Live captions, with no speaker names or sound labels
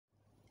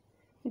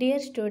Dear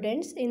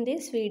students, in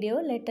this video,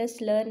 let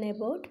us learn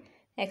about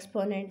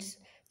exponents.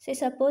 Say,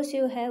 suppose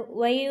you have,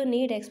 why you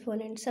need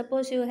exponents?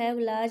 Suppose you have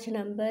large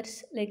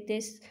numbers like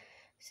this.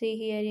 See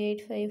here,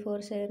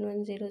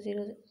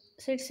 8547100.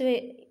 So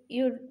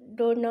you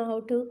don't know how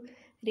to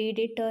read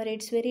it, or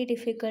it's very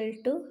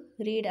difficult to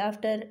read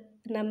after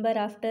number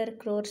after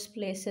crores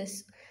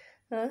places.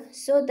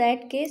 So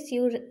that case,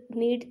 you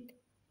need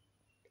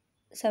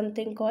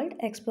something called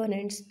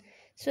exponents.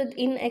 So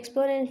in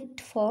exponent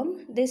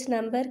form, this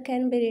number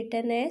can be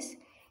written as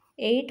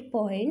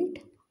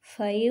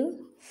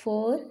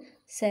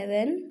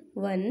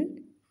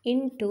 8.5471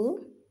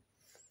 into,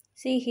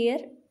 see here,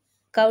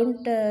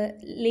 count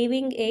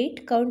leaving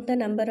 8, count the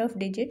number of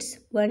digits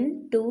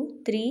 1,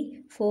 2,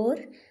 3, 4,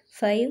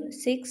 5,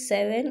 6,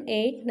 7,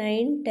 8,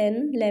 9,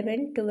 10,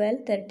 11,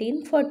 12,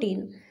 13,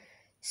 14.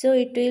 So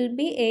it will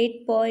be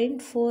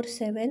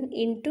 8.47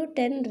 into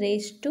 10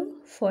 raised to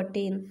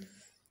 14.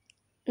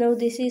 Now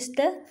this is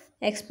the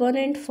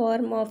exponent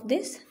form of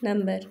this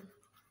number.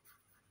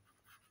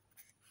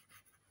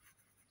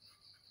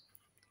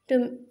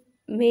 To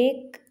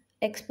make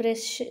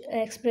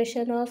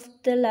expression of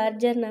the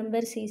larger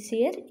numbers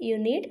easier, you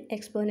need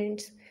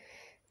exponents.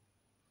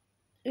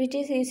 Which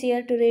is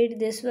easier to read,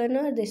 this one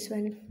or this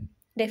one?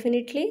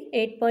 Definitely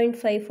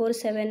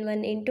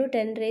 8.5471 into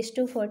 10 raised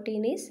to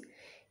 14 is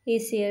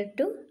easier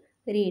to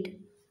read.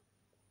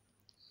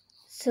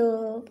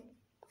 So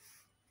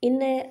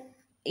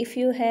if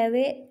you have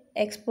a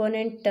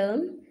exponent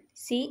term,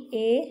 see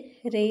a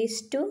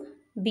raised to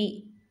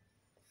b.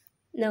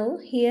 Now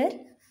here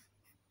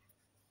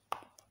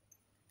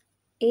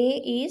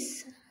a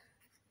is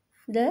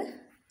the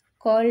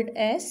called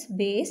as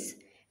base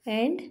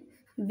and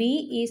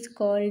b is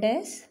called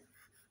as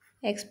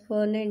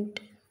exponent.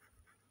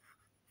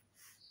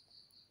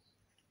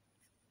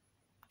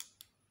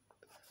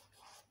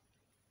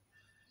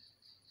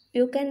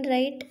 You can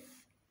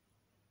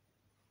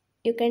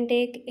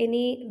take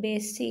any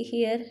base. See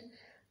here,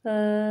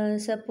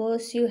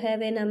 suppose you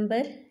have a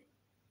number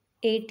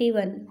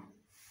 81.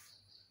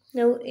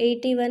 Now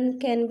 81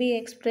 can be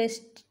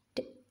expressed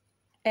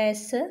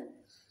as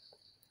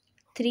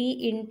 3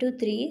 into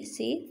 3,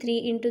 see 3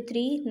 into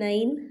 3,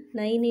 9,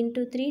 9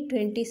 into 3,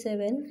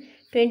 27,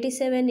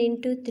 27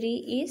 into 3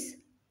 is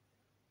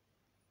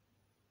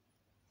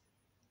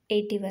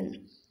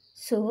 81.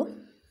 So,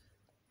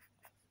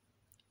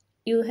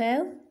 you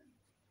have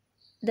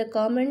the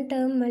common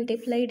term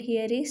multiplied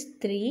here is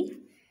 3,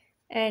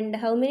 and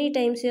how many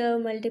times you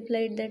have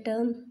multiplied the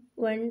term?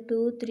 1,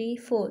 2, 3,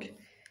 4.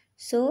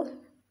 So,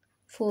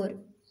 4.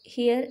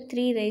 Here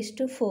 3 raised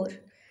to 4.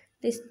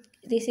 This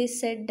is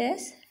said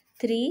as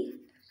 3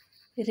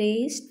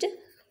 raised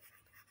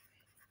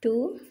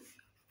to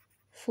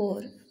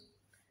 4.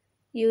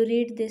 You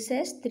read this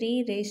as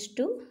 3 raised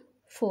to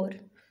 4.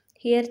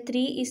 Here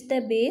 3 is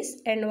the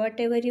base and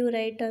whatever you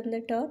write on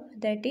the top,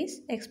 that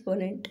is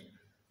exponent.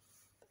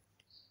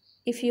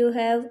 If you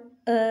have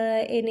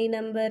any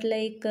number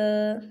like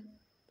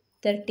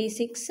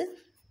 36,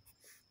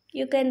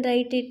 you can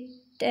write it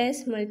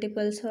as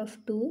multiples of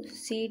 2.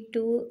 See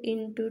 2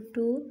 into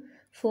 2,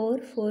 4,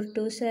 4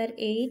 2s are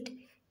 8,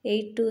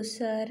 8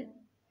 2s are,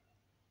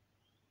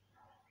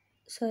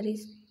 sorry,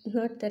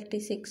 not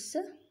 36,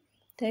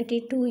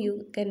 32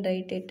 you can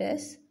write it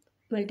as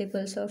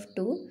multiples of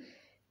 2.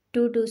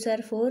 2 2s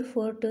are 4,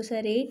 4 2s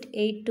are 8,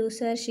 8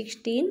 2s are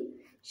 16,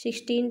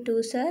 16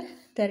 2s are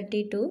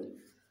 32.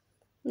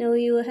 Now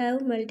you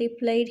have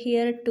multiplied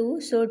here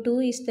 2, so 2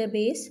 is the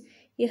base.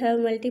 You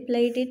have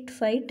multiplied it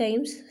 5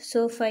 times,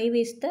 so 5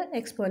 is the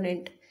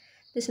exponent.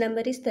 This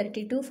number is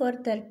 32. For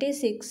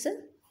 36,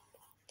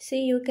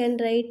 see you can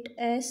write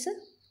as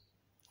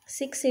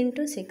 6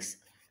 into 6.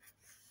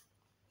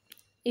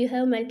 You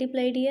have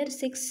multiplied here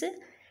 6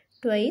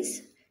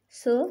 twice,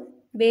 so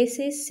base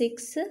is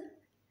 6,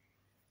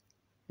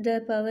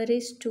 the power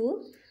is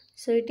 2,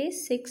 so it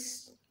is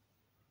 6,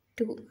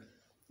 2.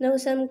 Now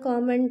some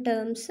common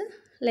terms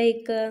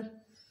like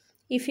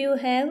if you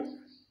have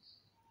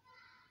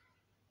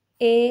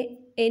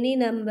any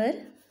number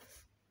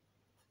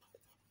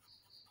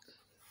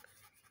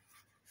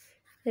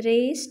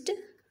raised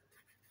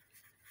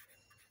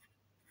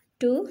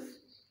to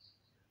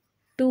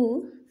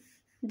 2,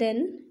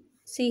 then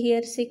see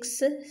here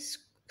 6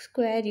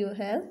 square you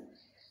have,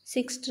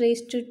 6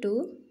 raised to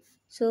 2.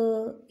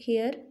 So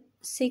here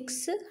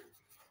 6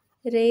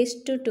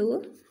 raised to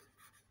 2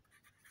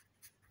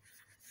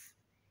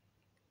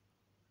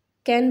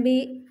 can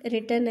be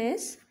written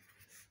as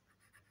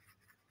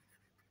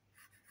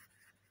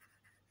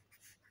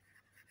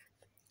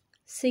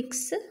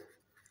 6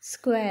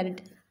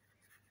 squared.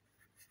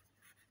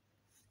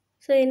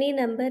 So any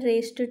number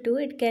raised to 2,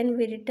 it can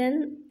be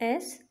written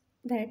as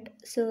that.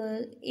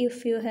 So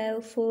if you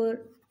have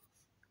 4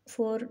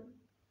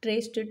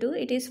 raised to 2,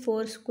 it is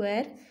 4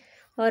 square,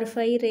 or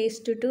 5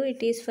 raised to 2,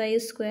 it is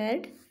 5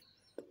 squared,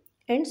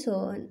 and so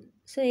on.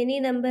 So any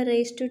number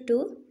raised to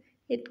 2,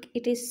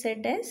 it is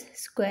said as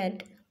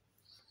squared.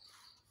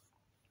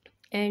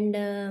 And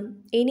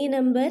any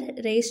number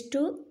raised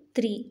to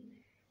 3,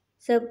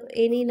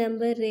 any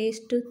number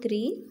raised to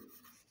 3.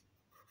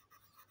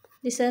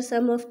 These are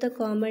some of the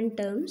common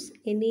terms.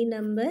 Any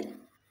number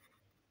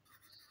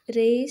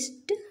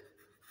raised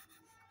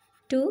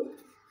to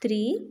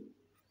 3,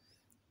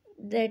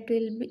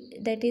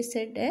 that is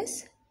said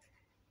as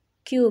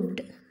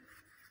cubed.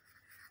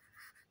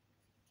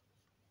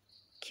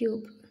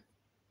 Cube.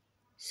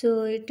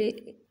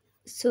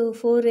 So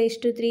 4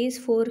 raised to 3 is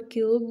 4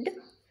 cubed.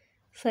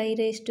 5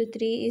 raised to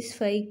 3 is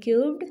 5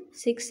 cubed.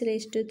 6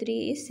 raised to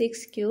 3 is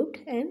 6 cubed,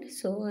 and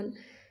so on.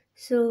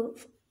 So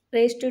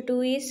raised to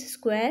 2 is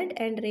squared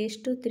and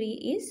raised to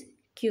 3 is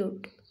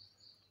cubed.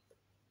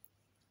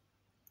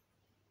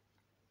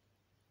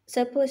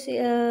 Suppose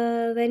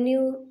when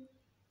you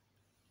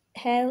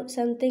have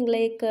something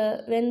like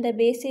when the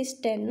base is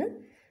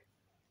 10,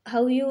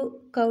 how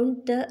you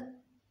count the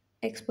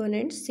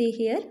exponents? See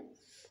here,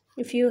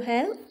 if you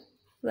have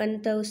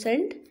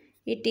 1000,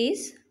 it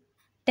is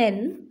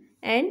 10,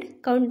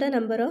 and count the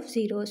number of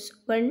zeros,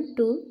 1,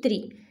 2,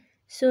 3.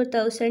 So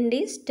 1000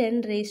 is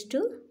 10 raised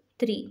to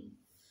 3.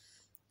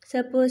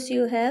 Suppose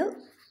you have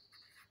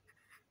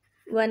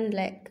 1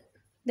 lakh,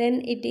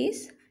 then it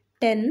is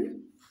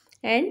 10,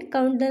 and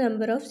count the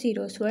number of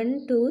zeros,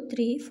 1, 2,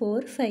 3,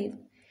 4, 5.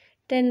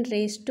 10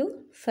 raised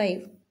to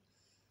 5.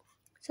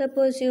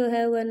 Suppose you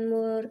have one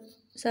more,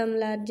 some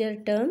larger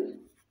term.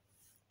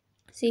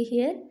 See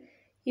here,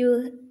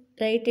 you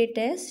write it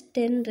as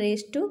 10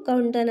 raised to,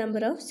 count the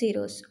number of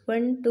zeros,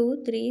 1,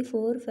 2, 3,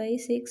 4, 5,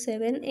 6,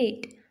 7,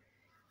 8.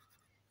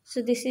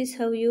 So this is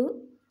how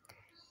you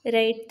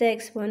write the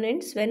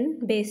exponents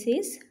when base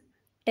is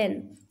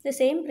 10. The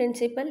same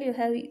principle you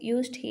have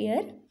used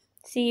here.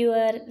 See, you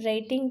are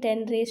writing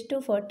 10 raised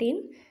to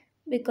 14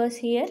 because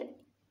here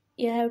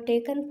you have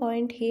taken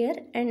point here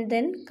and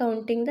then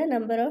counting the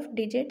number of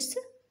digits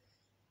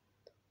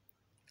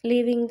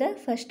leaving the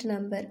first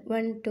number,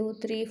 1, 2,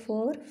 3,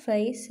 4,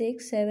 5,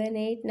 6, 7,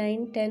 8,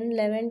 9, 10,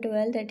 11,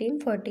 12, 13,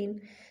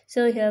 14.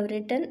 So you have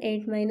written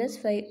 8 minus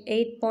 5,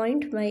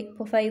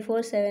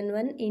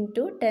 8.5471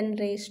 into 10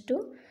 raised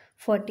to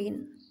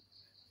 14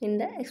 in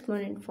the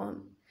exponent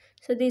form.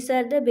 So these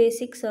are the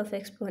basics of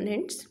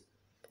exponents.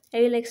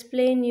 I will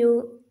explain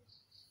you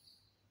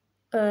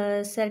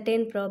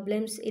certain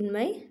problems in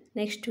my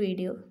next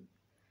video.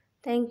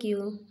 Thank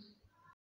you.